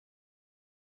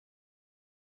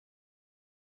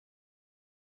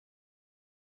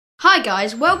Hi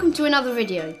guys, welcome to another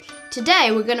video. Today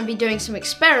we're going to be doing some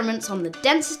experiments on the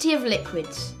density of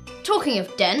liquids. Talking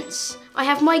of dense, I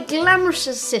have my glamorous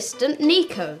assistant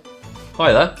Nico.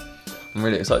 Hi there, I'm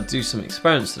really excited to do some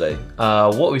experiments today.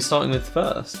 What are we starting with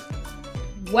first?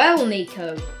 Well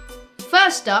Nico,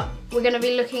 first up we're going to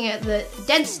be looking at the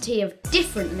density of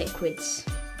different liquids.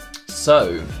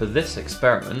 So for this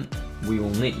experiment we will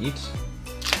need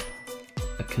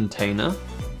a container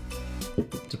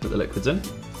to put the liquids in.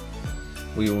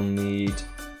 We will need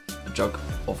a jug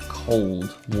of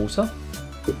cold water,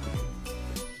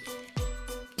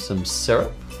 some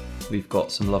syrup. We've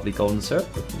got some lovely golden syrup.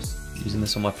 I was using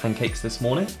this on my pancakes this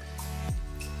morning.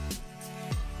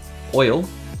 Oil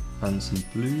and some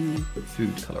blue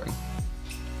food colouring.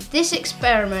 This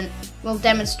experiment will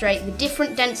demonstrate the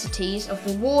different densities of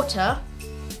the water,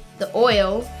 the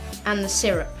oil and the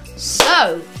syrup.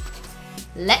 So,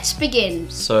 let's begin.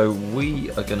 So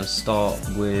we are going to start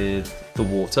with the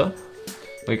water.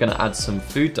 We're going to add some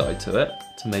food dye to it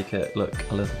to make it look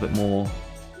a little bit more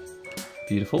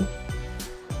beautiful.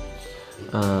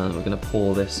 And we're going to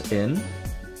pour this in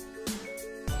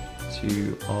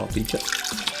to our beaker.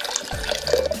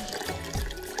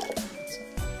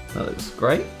 That looks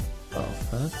great.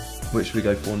 Which should we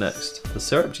go for next? The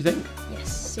syrup, do you think?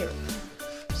 Yes, syrup.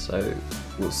 So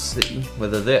we'll see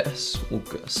whether this will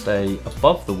stay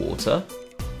above the water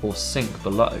or sink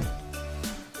below.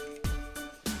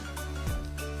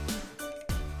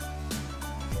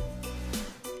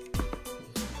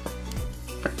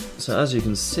 So as you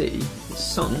can see, it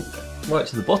sunk right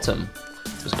to the bottom,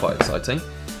 which is quite exciting.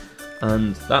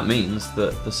 And that means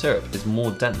that the syrup is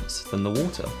more dense than the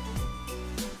water.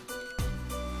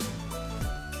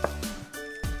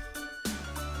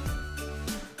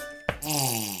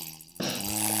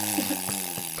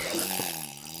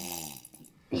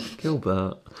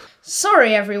 Gilbert.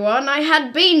 Sorry everyone, I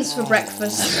had beans for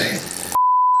breakfast.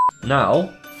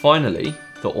 Now, finally,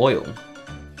 the oil.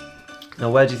 Now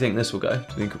where do you think this will go?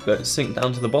 Do you think it'll sink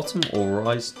down to the bottom or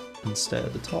rise and stay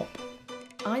at the top?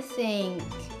 I think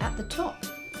at the top.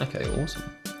 Okay,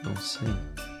 awesome. We'll see.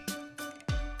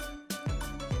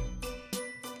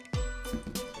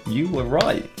 You were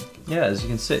right. Yeah, as you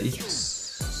can see. Yes.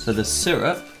 So the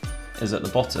syrup is at the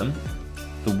bottom,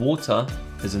 the water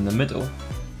is in the middle,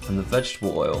 and the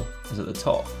vegetable oil is at the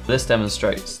top. This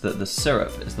demonstrates that the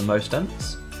syrup is the most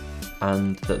dense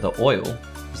and that the oil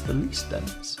is the least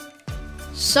dense.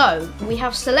 So, we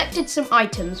have selected some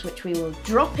items which we will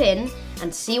drop in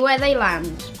and see where they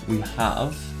land. We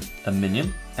have a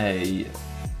Minion, a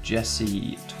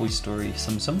Jessie Toy Story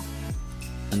Tsum Tsum,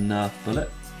 a Nerf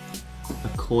bullet,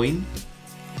 a coin,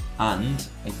 and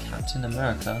a Captain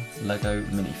America Lego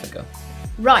minifigure.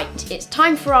 Right, it's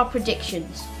time for our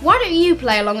predictions. Why don't you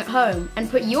play along at home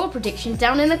and put your predictions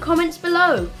down in the comments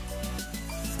below?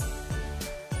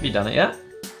 Have you done it yet?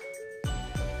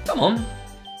 Come on.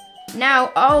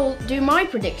 Now I'll do my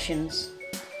predictions.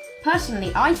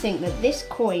 Personally, I think that this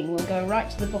coin will go right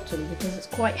to the bottom because it's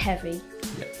quite heavy.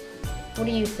 Yeah. What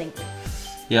do you think?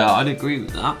 Yeah, I'd agree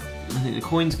with that. I think the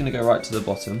coin's going to go right to the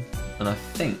bottom, and I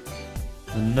think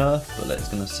the Nerf bullet is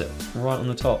going to sit right on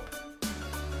the top.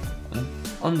 I'm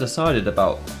undecided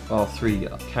about our three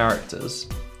characters.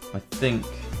 I think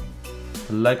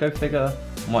the Lego figure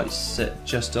might sit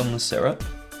just on the syrup,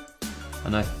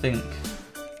 and I think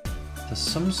the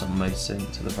Tsum Tsum may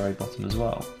sink to the very bottom as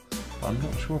well, but I'm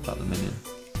not sure about the Minion.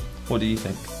 What do you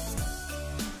think?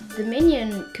 The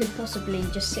Minion could possibly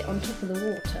just sit on top of the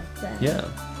water there. Yeah,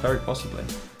 very possibly.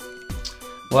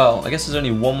 Well, I guess there's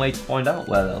only one way to find out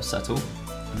where they'll settle,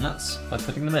 and that's by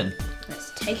putting them in.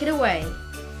 Let's take it away.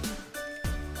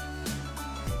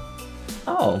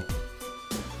 Oh,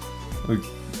 we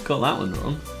got that one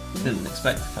wrong. Didn't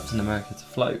expect Captain America to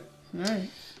float. No.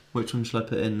 Which one shall I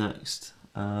put in next?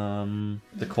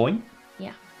 The coin?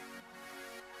 Yeah.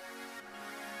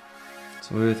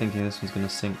 So we were thinking this one's going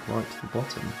to sink right to the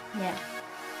bottom. Yeah.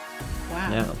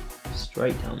 Wow. Yeah,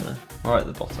 straight down there. Right at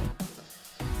the bottom.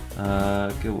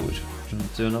 Gil, do you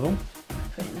want to do another one?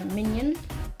 Put in the Minion.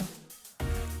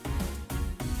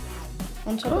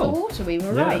 On top of the water, we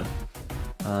were right.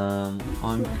 I'm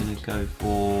going to go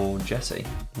for Jessie.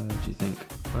 Where do you think?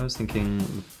 I was thinking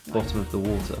the bottom of the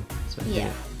water. So Yeah.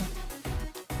 here.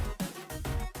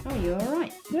 Oh, you're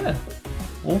alright. Yeah.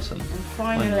 Awesome. And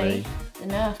finally, the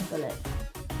Nerf bullet.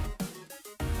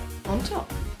 On top.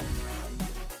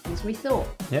 As we thought.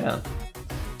 Yeah.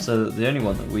 So the only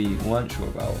one that we weren't sure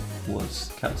about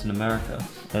was Captain America,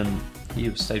 and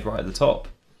he stayed right at the top.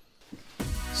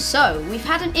 So, we've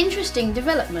had an interesting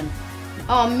development.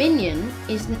 Our Minion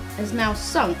has now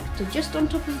sunk to just on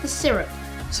top of the syrup,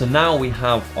 So now we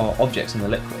have our objects in the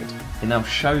liquid. It now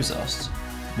shows us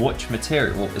which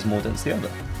material is more dense than the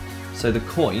other. So the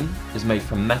coin is made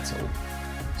from metal,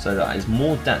 so that is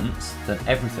more dense than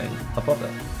everything above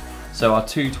it. So our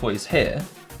two toys here,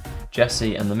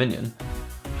 Jessie and the Minion,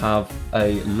 have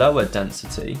a lower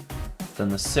density than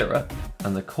the syrup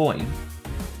and the coin,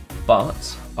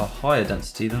 but a higher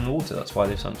density than the water. That's why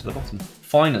they've sunk to the bottom.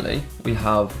 Finally, we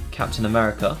have Captain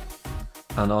America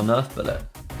and our Nerf bullet,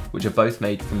 which are both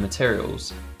made from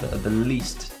materials that are the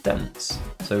least dense.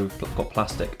 So we've got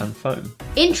plastic and foam.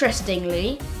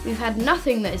 Interestingly, we've had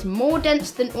nothing that is more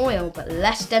dense than oil but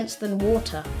less dense than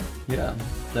water. Yeah,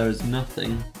 there is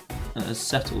nothing that has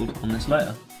settled on this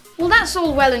layer. Well, that's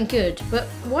all well and good, but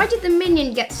why did the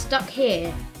Minion get stuck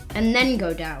here and then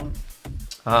go down?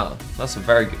 That's a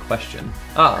very good question.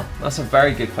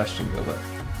 Gilbert.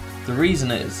 The reason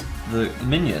is the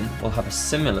Minion will have a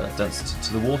similar density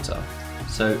to the water,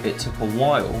 so it took a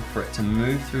while for it to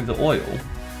move through the oil,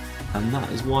 and that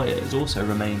is why it has also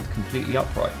remained completely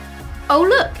upright. Oh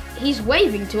look, he's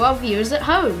waving to our viewers at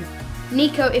home.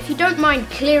 Nico, if you don't mind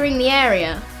clearing the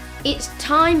area, it's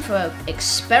time for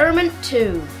experiment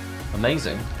 2.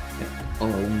 Amazing. I'll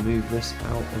move this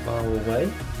out of our way.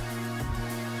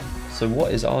 So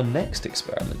what is our next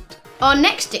experiment? Our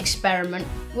next experiment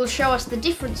will show us the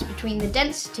difference between the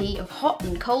density of hot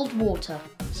and cold water.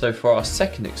 So for our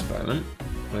second experiment,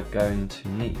 we're going to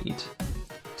need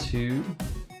 2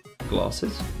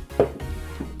 glasses,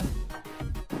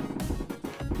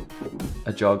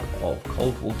 a jug of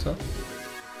cold water,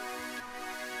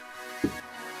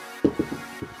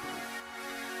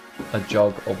 a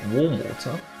jug of warm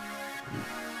water,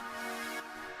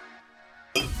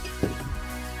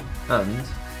 and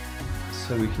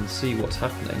so we can see what's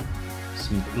happening,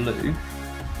 some blue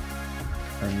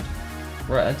and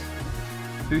red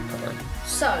food colouring.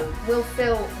 So, we'll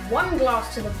fill 1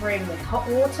 glass to the brim with hot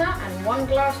water and 1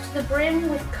 glass to the brim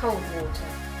with cold water.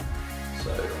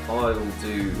 So I'll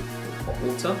do hot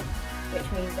water.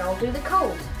 Which means I'll do the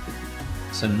cold.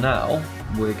 So now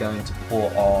we're going to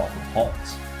pour our hot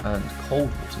and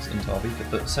cold waters into our beaker,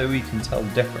 but so we can tell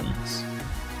the difference,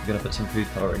 we're going to put some food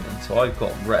colouring in. So I've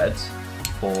got red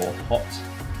for hot.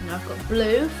 And I've got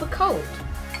blue for cold.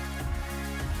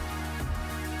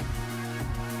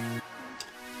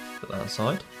 Put that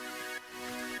aside.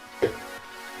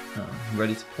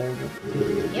 Ready to pour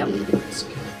the... Yep. Let's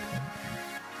go.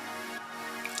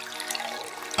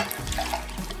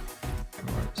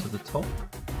 Right to the top.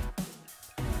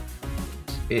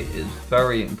 It is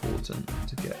very important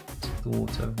to get the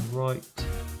water right to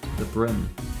the brim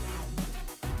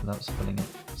without spilling it.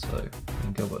 So, me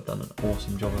and Gilbert have done an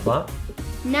awesome job of that.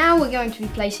 Now we're going to be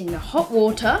placing the hot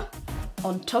water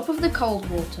on top of the cold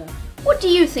water. What do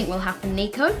you think will happen,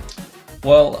 Nico?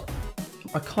 Well,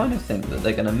 I kind of think that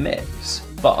they're going to mix,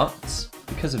 but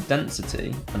because of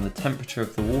density and the temperature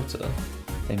of the water,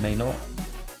 they may not.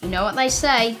 You know what they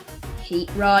say, heat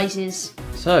rises.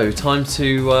 So, time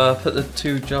to put the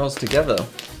 2 jars together.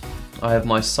 I have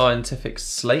my scientific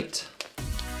slate.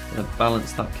 I'm going to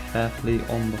balance that carefully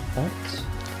on the hot.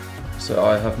 So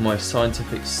I have my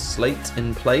scientific slate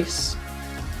in place.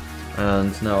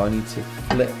 And now I need to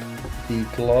flip the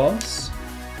glass,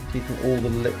 keeping all the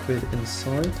liquid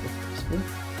inside if possible.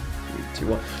 3, 2,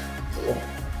 1. Oh,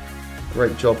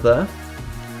 great job there.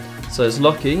 So it's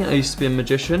lucky, I used to be a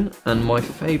magician, and my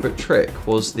favourite trick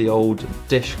was the old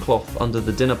dishcloth under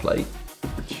the dinner plate.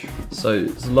 So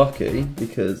it's lucky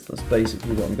because that's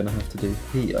basically what I'm going to have to do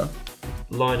here.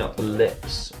 Line up the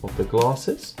lips of the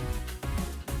glasses,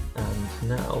 and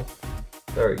now,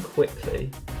 very quickly,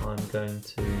 I'm going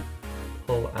to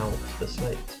pull out the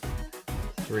slate.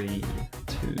 3,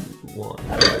 2, 1,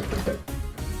 go.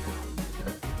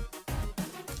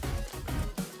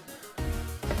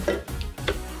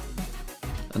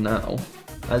 And now,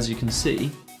 as you can see,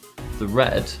 the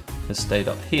red has stayed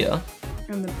up here.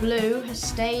 And the blue has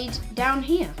stayed down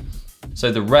here.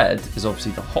 So the red is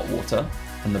obviously the hot water,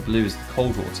 and the blue is the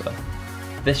cold water.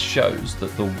 This shows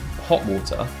that the hot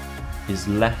water is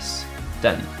less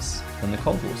dense than the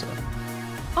cold water.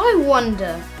 I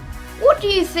wonder, what do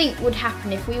you think would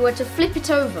happen if we were to flip it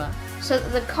over so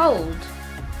that the cold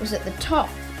was at the top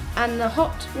and the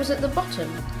hot was at the bottom?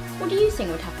 What do you think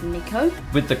would happen, Nico?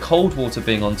 With the cold water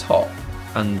being on top,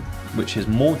 and which is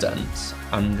more dense,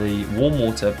 and the warm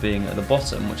water being at the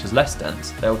bottom, which is less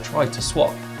dense, they'll try to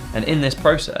swap. And in this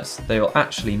process, they'll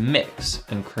actually mix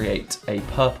and create a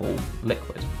purple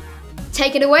liquid.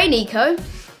 Take it away, Nico.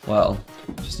 Well,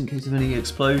 just in case of any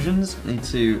explosions, I need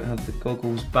to have the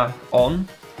goggles back on.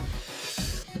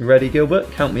 You ready,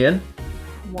 Gilbert? Count me in.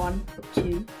 1,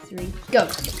 2, 3, go.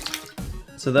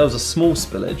 So there was a small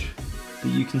spillage,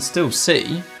 but you can still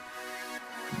see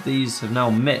these have now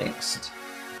mixed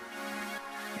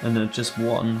and are just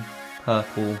one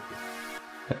purple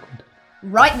liquid.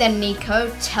 Right then,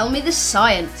 Nico, tell me the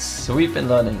science. So we've been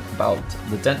learning about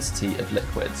the density of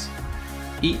liquids.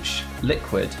 Each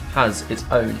liquid has its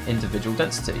own individual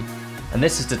density, and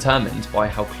this is determined by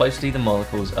how closely the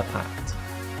molecules are packed.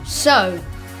 So,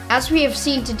 as we have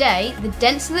seen today, the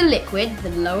denser the liquid,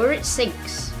 the lower it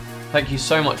sinks. Thank you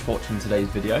so much for watching today's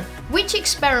video. Which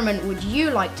experiment would you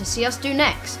like to see us do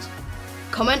next?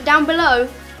 Comment down below.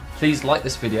 Please like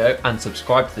this video and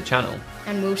subscribe to the channel.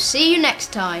 And we'll see you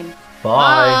next time.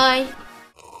 Bye. Bye.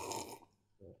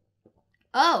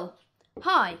 Oh,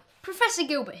 hi, Professor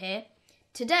Gilbert here.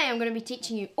 Today I'm going to be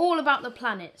teaching you all about the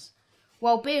planets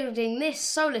while building this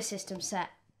solar system set.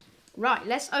 Right,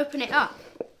 let's open it up.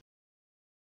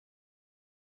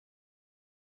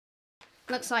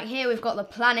 Looks like here we've got the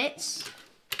planets,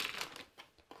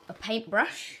 a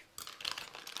paintbrush,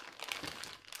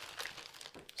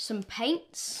 some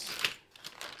paints,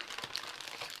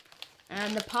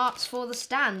 and the parts for the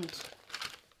stand.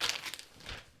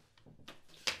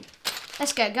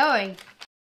 Let's get going.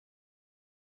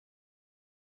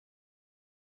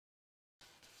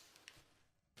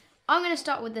 I'm going to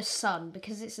start with the sun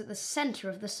because it's at the centre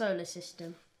of the solar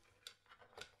system.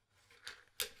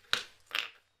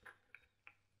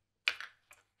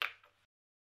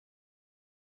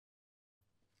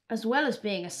 As well as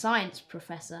being a science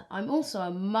professor, I'm also a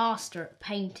master at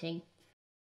painting.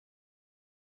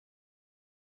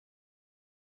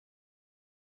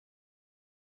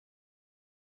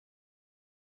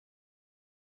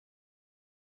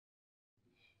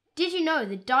 Did you know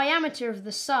the diameter of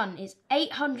the sun is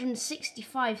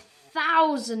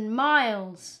 865,000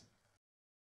 miles?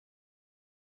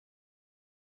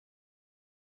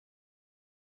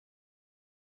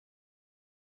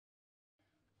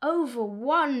 Over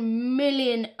 1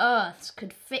 million Earths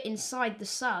could fit inside the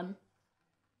sun.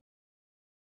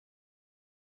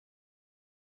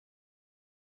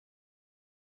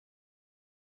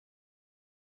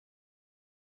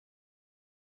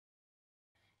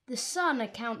 The sun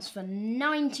accounts for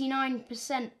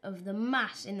 99% of the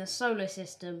mass in the solar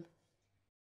system.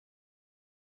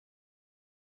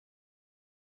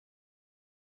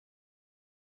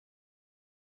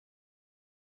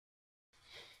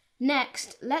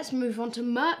 Next, let's move on to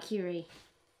Mercury.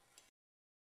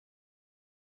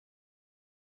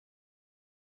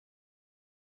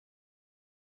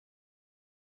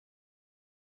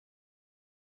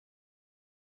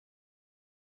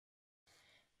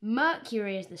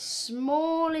 Mercury is the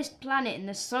smallest planet in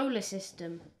the solar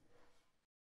system.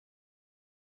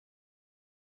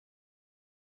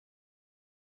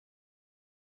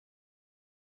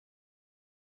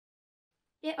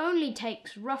 It only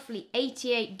takes roughly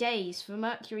 88 days for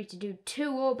Mercury to do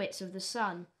 2 orbits of the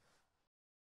Sun.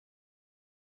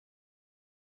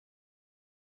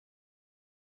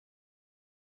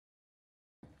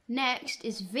 Next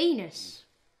is Venus.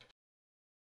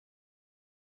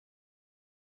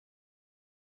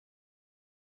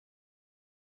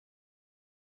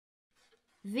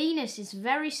 Venus is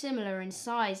very similar in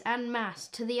size and mass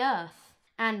to the Earth,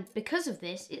 and because of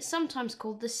this, it's sometimes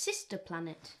called the sister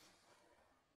planet.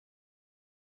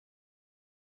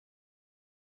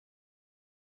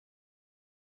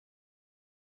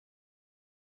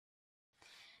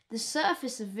 The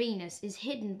surface of Venus is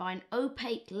hidden by an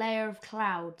opaque layer of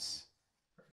clouds.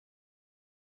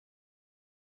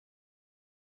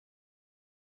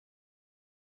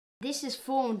 This is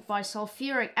formed by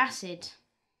sulfuric acid.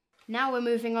 Now we're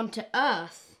moving on to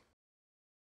Earth.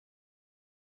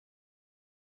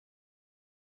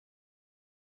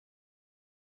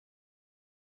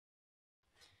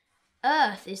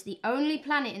 Earth is the only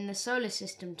planet in the solar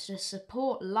system to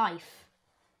support life.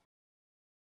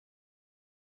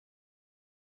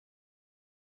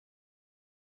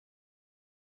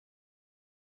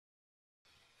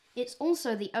 It's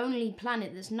also the only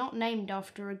planet that's not named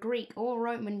after a Greek or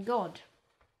Roman god.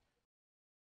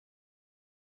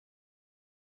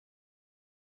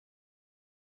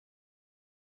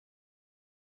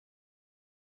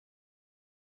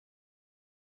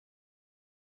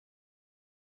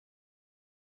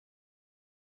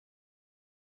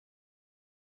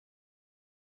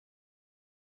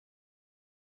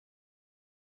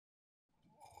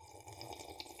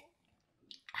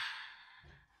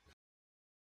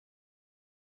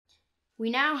 We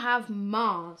now have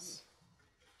Mars.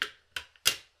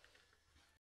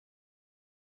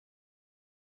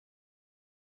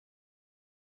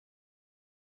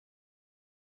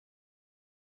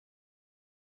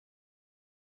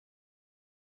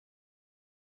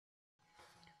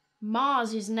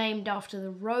 Mars is named after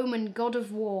the Roman god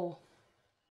of war.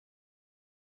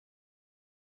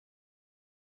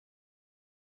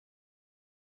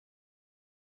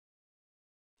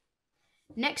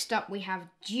 Next up we have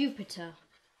Jupiter.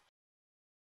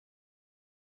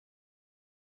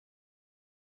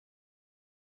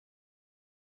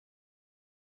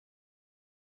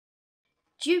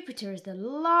 Jupiter is the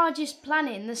largest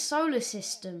planet in the solar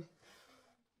system.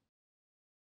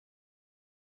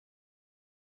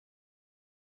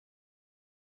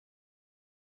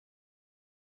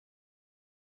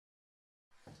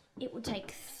 It would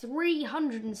take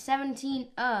 317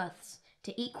 Earths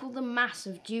to equal the mass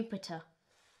of Jupiter.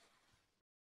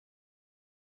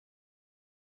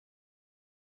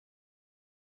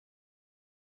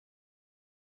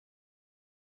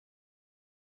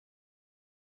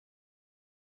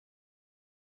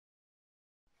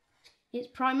 It's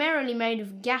primarily made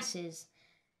of gases,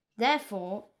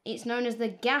 therefore it's known as the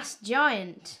gas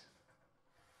giant.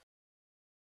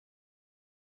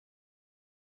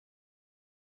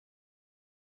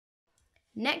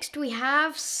 Next we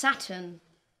have Saturn.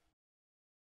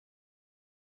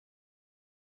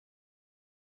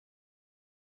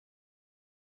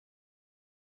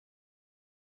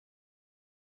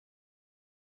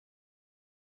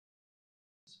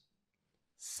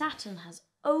 Saturn has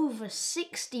over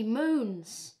 60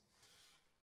 moons.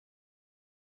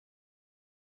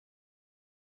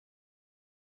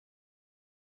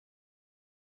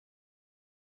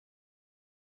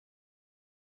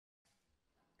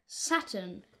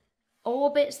 Saturn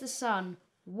orbits the Sun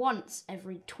once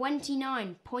every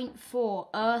 29.4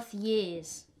 Earth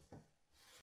years.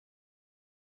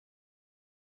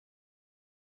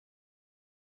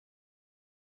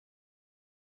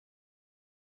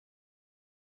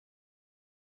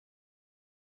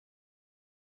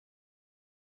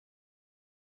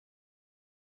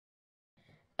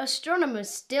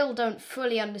 Astronomers still don't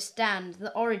fully understand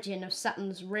the origin of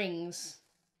Saturn's rings,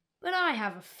 but I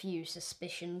have a few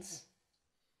suspicions.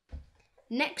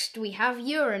 Next we have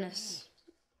Uranus.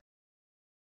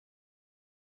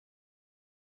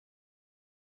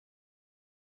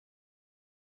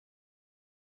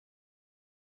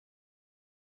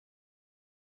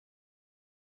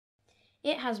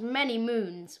 It has many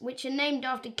moons, which are named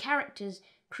after characters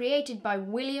created by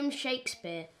William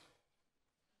Shakespeare.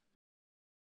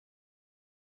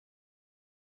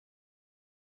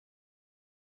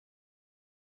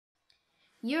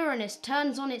 Uranus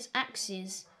turns on its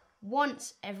axis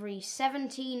once every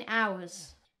 17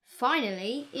 hours.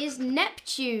 Finally is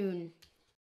Neptune.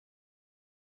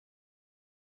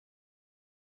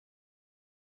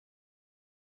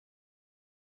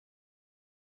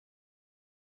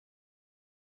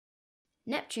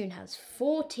 Neptune has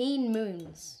 14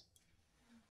 moons.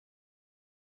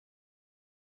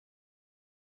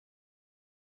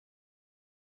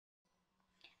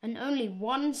 And only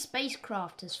one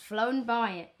spacecraft has flown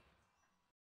by it.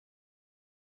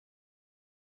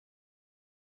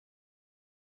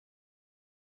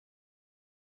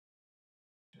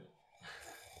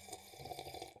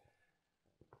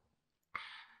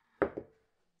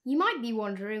 You might be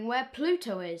wondering where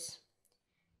Pluto is,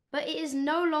 but it is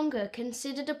no longer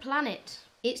considered a planet.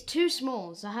 It's too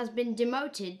small, so has been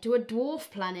demoted to a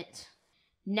dwarf planet.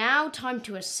 Now time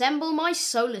to assemble my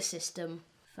solar system.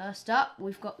 First up,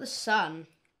 we've got the Sun.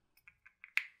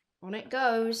 On it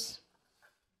goes.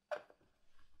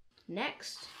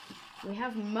 Next, we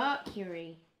have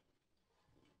Mercury.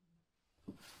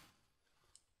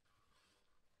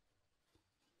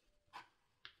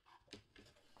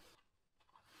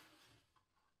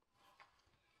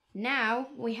 Now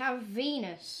we have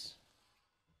Venus.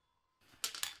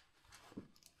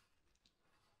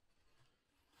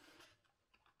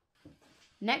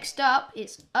 Next up,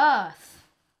 it's Earth.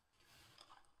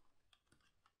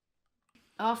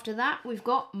 After that, we've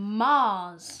got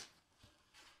Mars.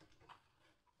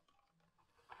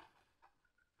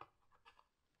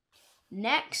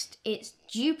 Next, it's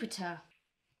Jupiter.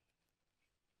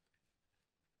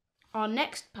 Our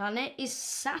next planet is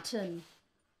Saturn.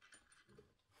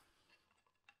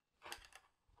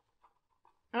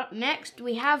 Up next,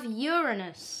 we have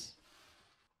Uranus.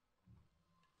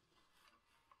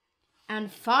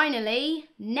 And finally,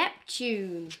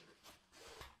 Neptune.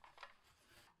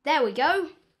 There we go,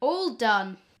 all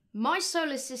done. My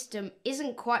solar system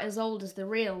isn't quite as old as the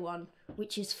real one,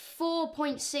 which is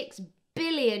 4.6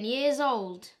 billion years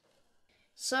old.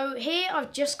 So here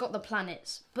I've just got the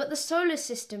planets, but the solar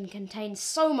system contains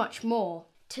so much more.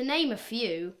 To name a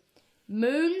few: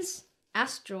 moons,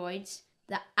 asteroids,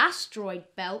 the asteroid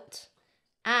belt,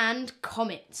 and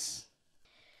comets.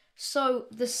 So,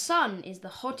 the sun is the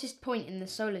hottest point in the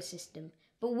solar system,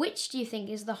 but which do you think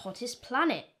is the hottest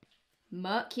planet?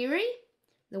 Mercury?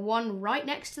 The one right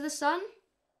next to the sun?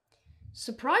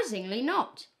 Surprisingly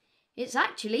not. It's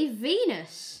actually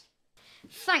Venus.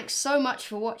 Thanks so much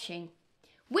for watching.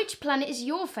 Which planet is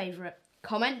your favourite?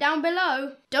 Comment down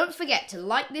below. Don't forget to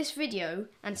like this video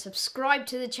and subscribe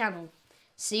to the channel.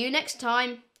 See you next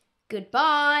time.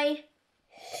 Goodbye.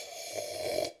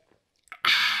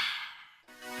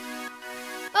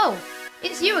 Oh,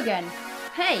 it's you again.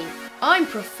 Hey, I'm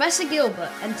Professor Gilbert,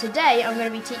 and today I'm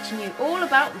going to be teaching you all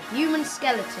about the human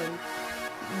skeleton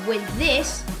with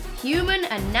this human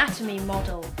anatomy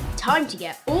model. Time to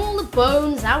get all the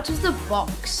bones out of the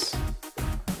box.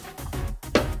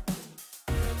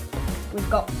 We've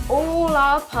got all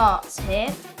our parts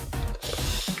here.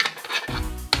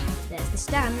 There's the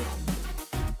stand.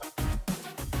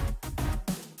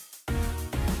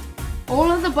 All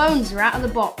of the bones are out of the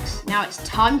box. Now it's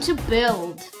time to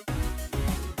build.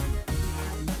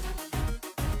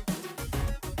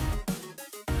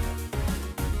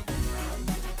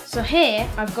 So here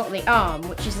I've got the arm,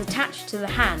 which is attached to the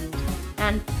hand.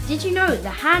 And did you know the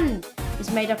hand is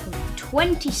made up of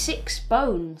 26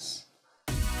 bones?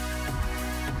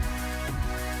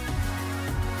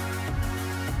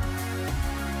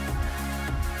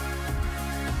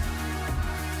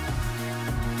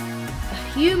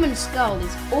 A human skull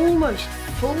is almost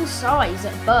full size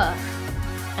at birth,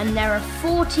 and there are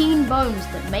 14 bones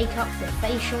that make up the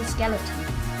facial skeleton.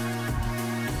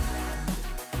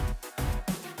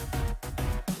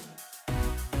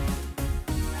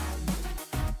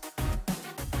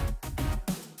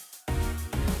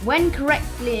 When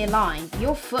correctly aligned,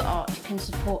 your foot arch can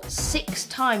support 6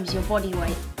 times your body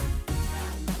weight.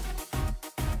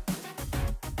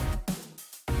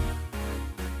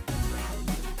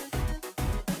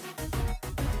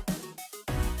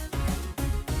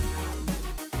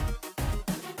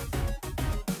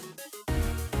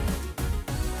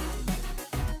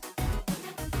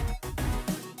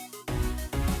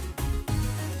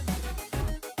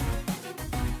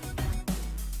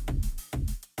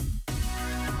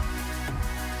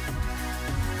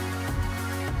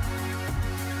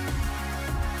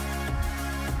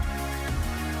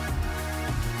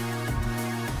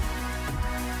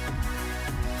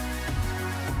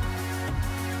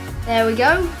 There we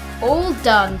go, all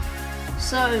done.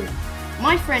 So,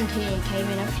 my friend here came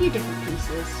in a few different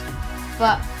pieces,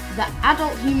 but the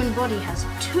adult human body has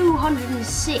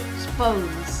 206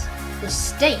 bones. The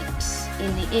stapes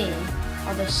in the ear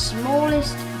are the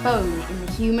smallest bone in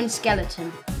the human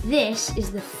skeleton. This is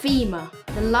the femur,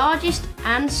 the largest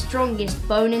and strongest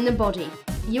bone in the body.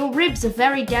 Your ribs are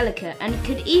very delicate and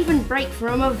could even break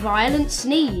from a violent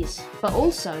sneeze, but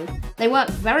also they work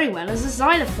very well as a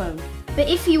xylophone. But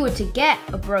if you were to get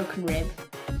a broken rib,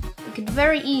 it could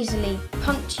very easily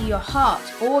puncture your heart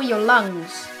or your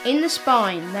lungs. In the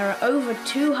spine, there are over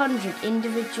 200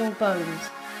 individual bones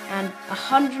and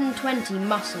 120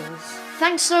 muscles.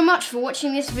 Thanks so much for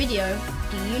watching this video.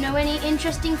 Do you know any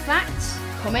interesting facts?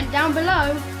 Comment down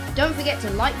below. Don't forget to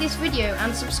like this video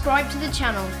and subscribe to the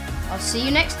channel. I'll see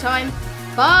you next time.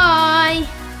 Bye!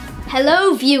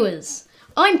 Hello viewers!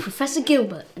 I'm Professor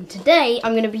Gilbert, and today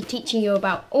I'm going to be teaching you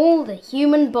about all the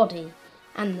human body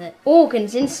and the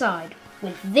organs inside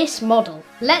with this model.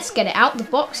 Let's get it out the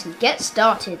box and get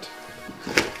started.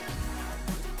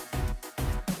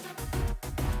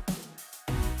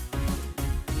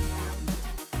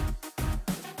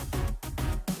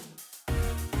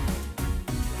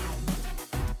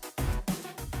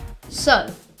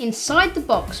 So, inside the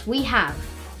box we have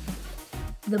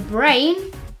the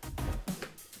brain,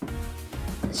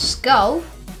 the skull,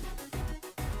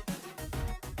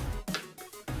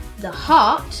 the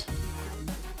heart,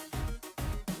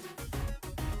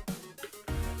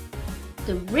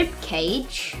 the rib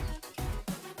cage,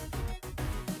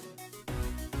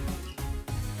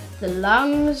 the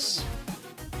lungs,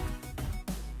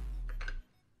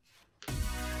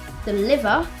 the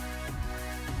liver,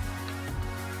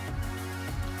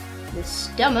 the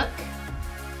stomach,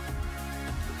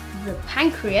 the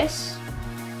pancreas,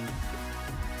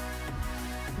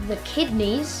 the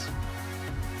kidneys,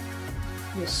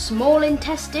 the small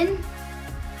intestine,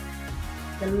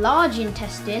 the large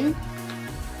intestine,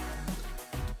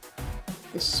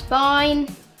 the spine,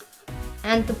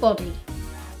 and the body.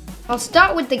 I'll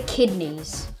start with the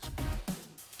kidneys.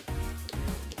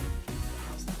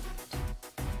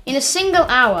 In a single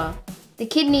hour, the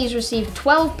kidneys receive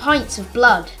 12 pints of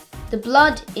blood. The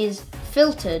blood is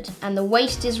filtered and the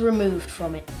waste is removed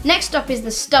from it. Next up is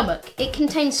the stomach. It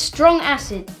contains strong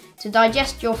acid to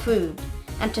digest your food,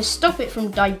 and to stop it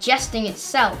from digesting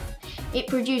itself, it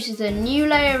produces a new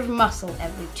layer of muscle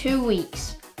every 2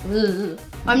 weeks. Ugh.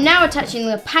 I'm now attaching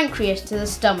the pancreas to the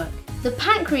stomach. The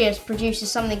pancreas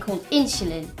produces something called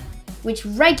insulin, which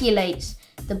regulates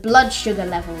the blood sugar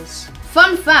levels.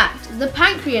 Fun fact, the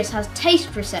pancreas has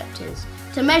taste receptors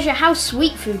to measure how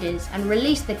sweet food is and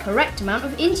release the correct amount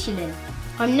of insulin.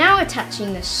 I'm now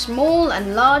attaching the small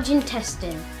and large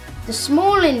intestine. The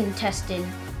small intestine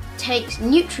takes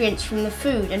nutrients from the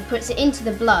food and puts it into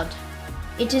the blood.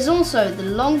 It is also the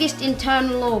longest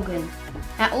internal organ,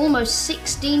 at almost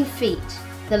 16 feet.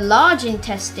 The large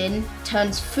intestine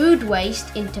turns food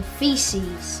waste into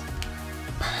feces.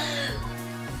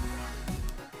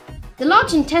 The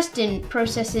large intestine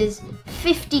processes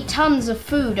 50 tons of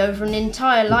food over an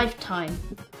entire lifetime.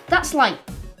 That's like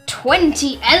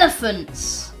 20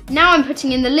 elephants! Now I'm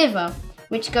putting in the liver,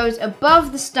 which goes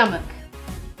above the stomach.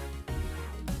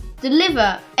 The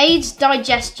liver aids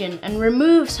digestion and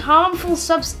removes harmful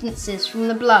substances from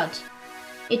the blood.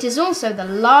 It is also the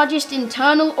largest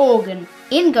internal organ.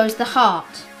 In goes the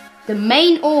heart, the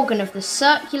main organ of the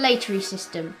circulatory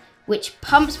system, which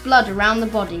pumps blood around the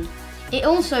body. It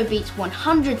also beats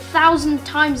 100,000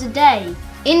 times a day.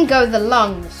 In go the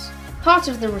lungs, part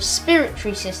of the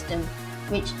respiratory system,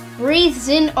 which breathes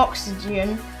in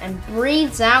oxygen and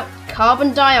breathes out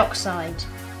carbon dioxide.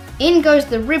 In goes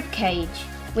the rib cage,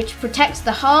 which protects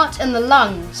the heart and the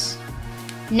lungs.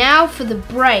 Now for the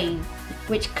brain,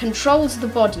 which controls the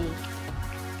body,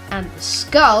 and the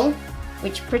skull,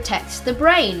 which protects the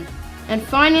brain. And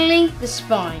finally, the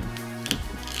spine.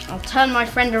 I'll turn my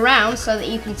friend around so that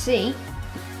you can see.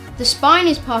 The spine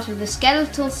is part of the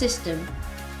skeletal system.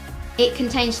 It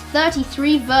contains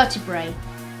 33 vertebrae,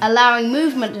 allowing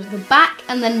movement of the back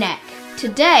and the neck.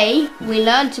 Today, we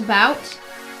learnt about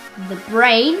the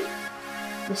brain,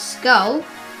 the skull,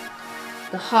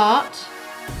 the heart,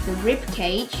 the rib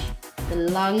cage, the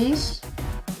lungs,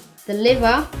 the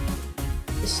liver,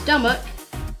 the stomach,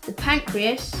 the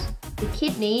pancreas, the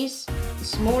kidneys, the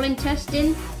small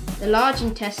intestine, the large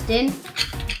intestine,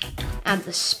 and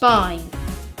the spine.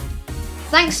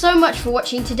 Thanks so much for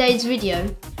watching today's video.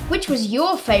 Which was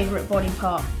your favourite body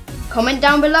part? Comment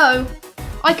down below.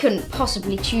 I couldn't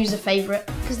possibly choose a favourite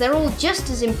because they're all just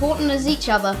as important as each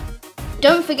other.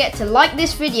 Don't forget to like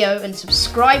this video and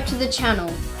subscribe to the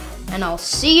channel. And I'll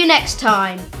see you next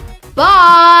time.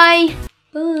 Bye!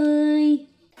 Bye!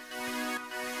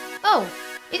 Oh,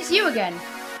 it's you again.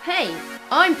 Hey,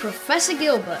 I'm Professor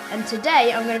Gilbert, and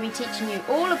today I'm going to be teaching you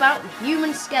all about the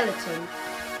human skeleton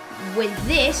with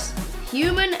this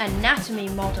human anatomy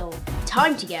model.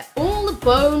 Time to get all the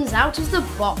bones out of the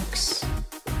box.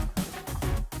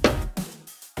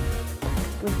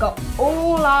 We've got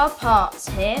all our parts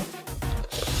here.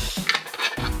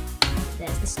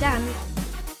 There's the stand.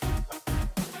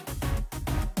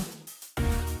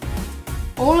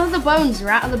 All of the bones are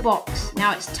out of the box.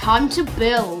 Now it's time to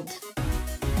build.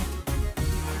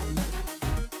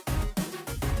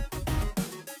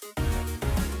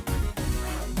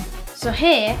 So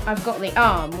here I've got the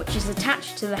arm, which is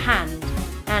attached to the hand.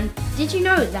 And did you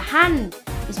know the hand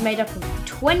is made up of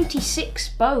 26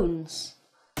 bones?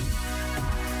 A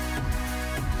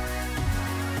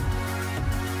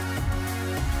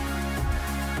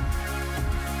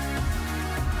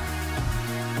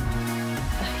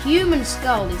human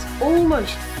skull is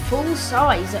almost full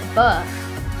size at birth,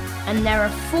 and there are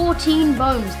 14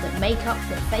 bones that make up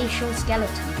the facial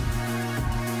skeleton.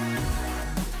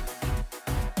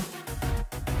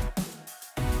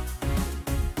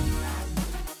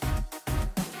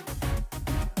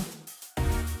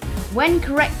 When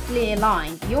correctly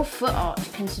aligned, your foot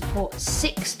arch can support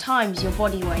 6 times your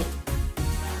body weight.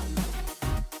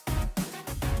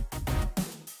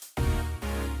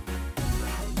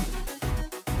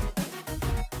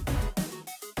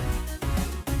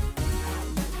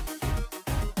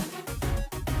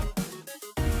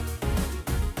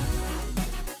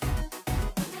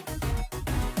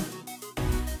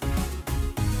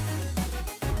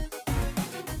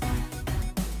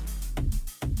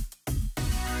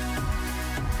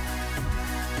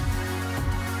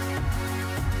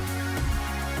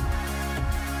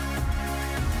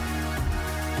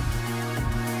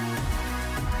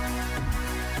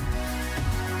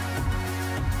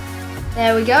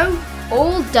 There we go,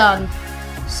 all done.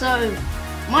 So,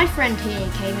 my friend here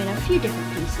came in a few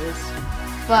different pieces,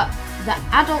 but the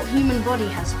adult human body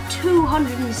has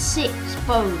 206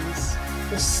 bones.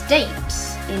 The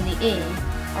stapes in the ear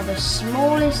are the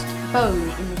smallest bone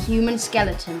in the human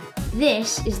skeleton.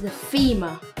 This is the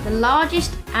femur, the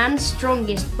largest and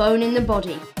strongest bone in the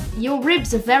body. Your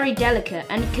ribs are very delicate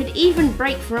and could even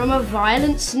break from a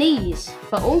violent sneeze.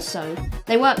 But also,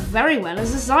 they work very well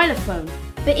as a xylophone.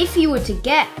 But if you were to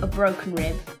get a broken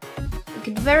rib, it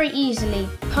could very easily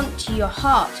puncture your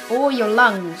heart or your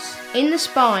lungs. In the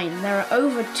spine, there are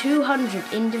over 200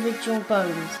 individual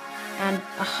bones and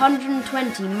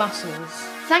 120 muscles.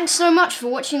 Thanks so much for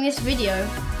watching this video.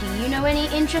 Do you know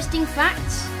any interesting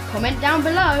facts? Comment down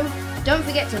below. Don't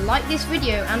forget to like this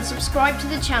video and subscribe to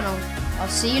the channel. I'll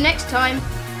see you next time.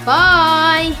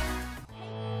 Bye!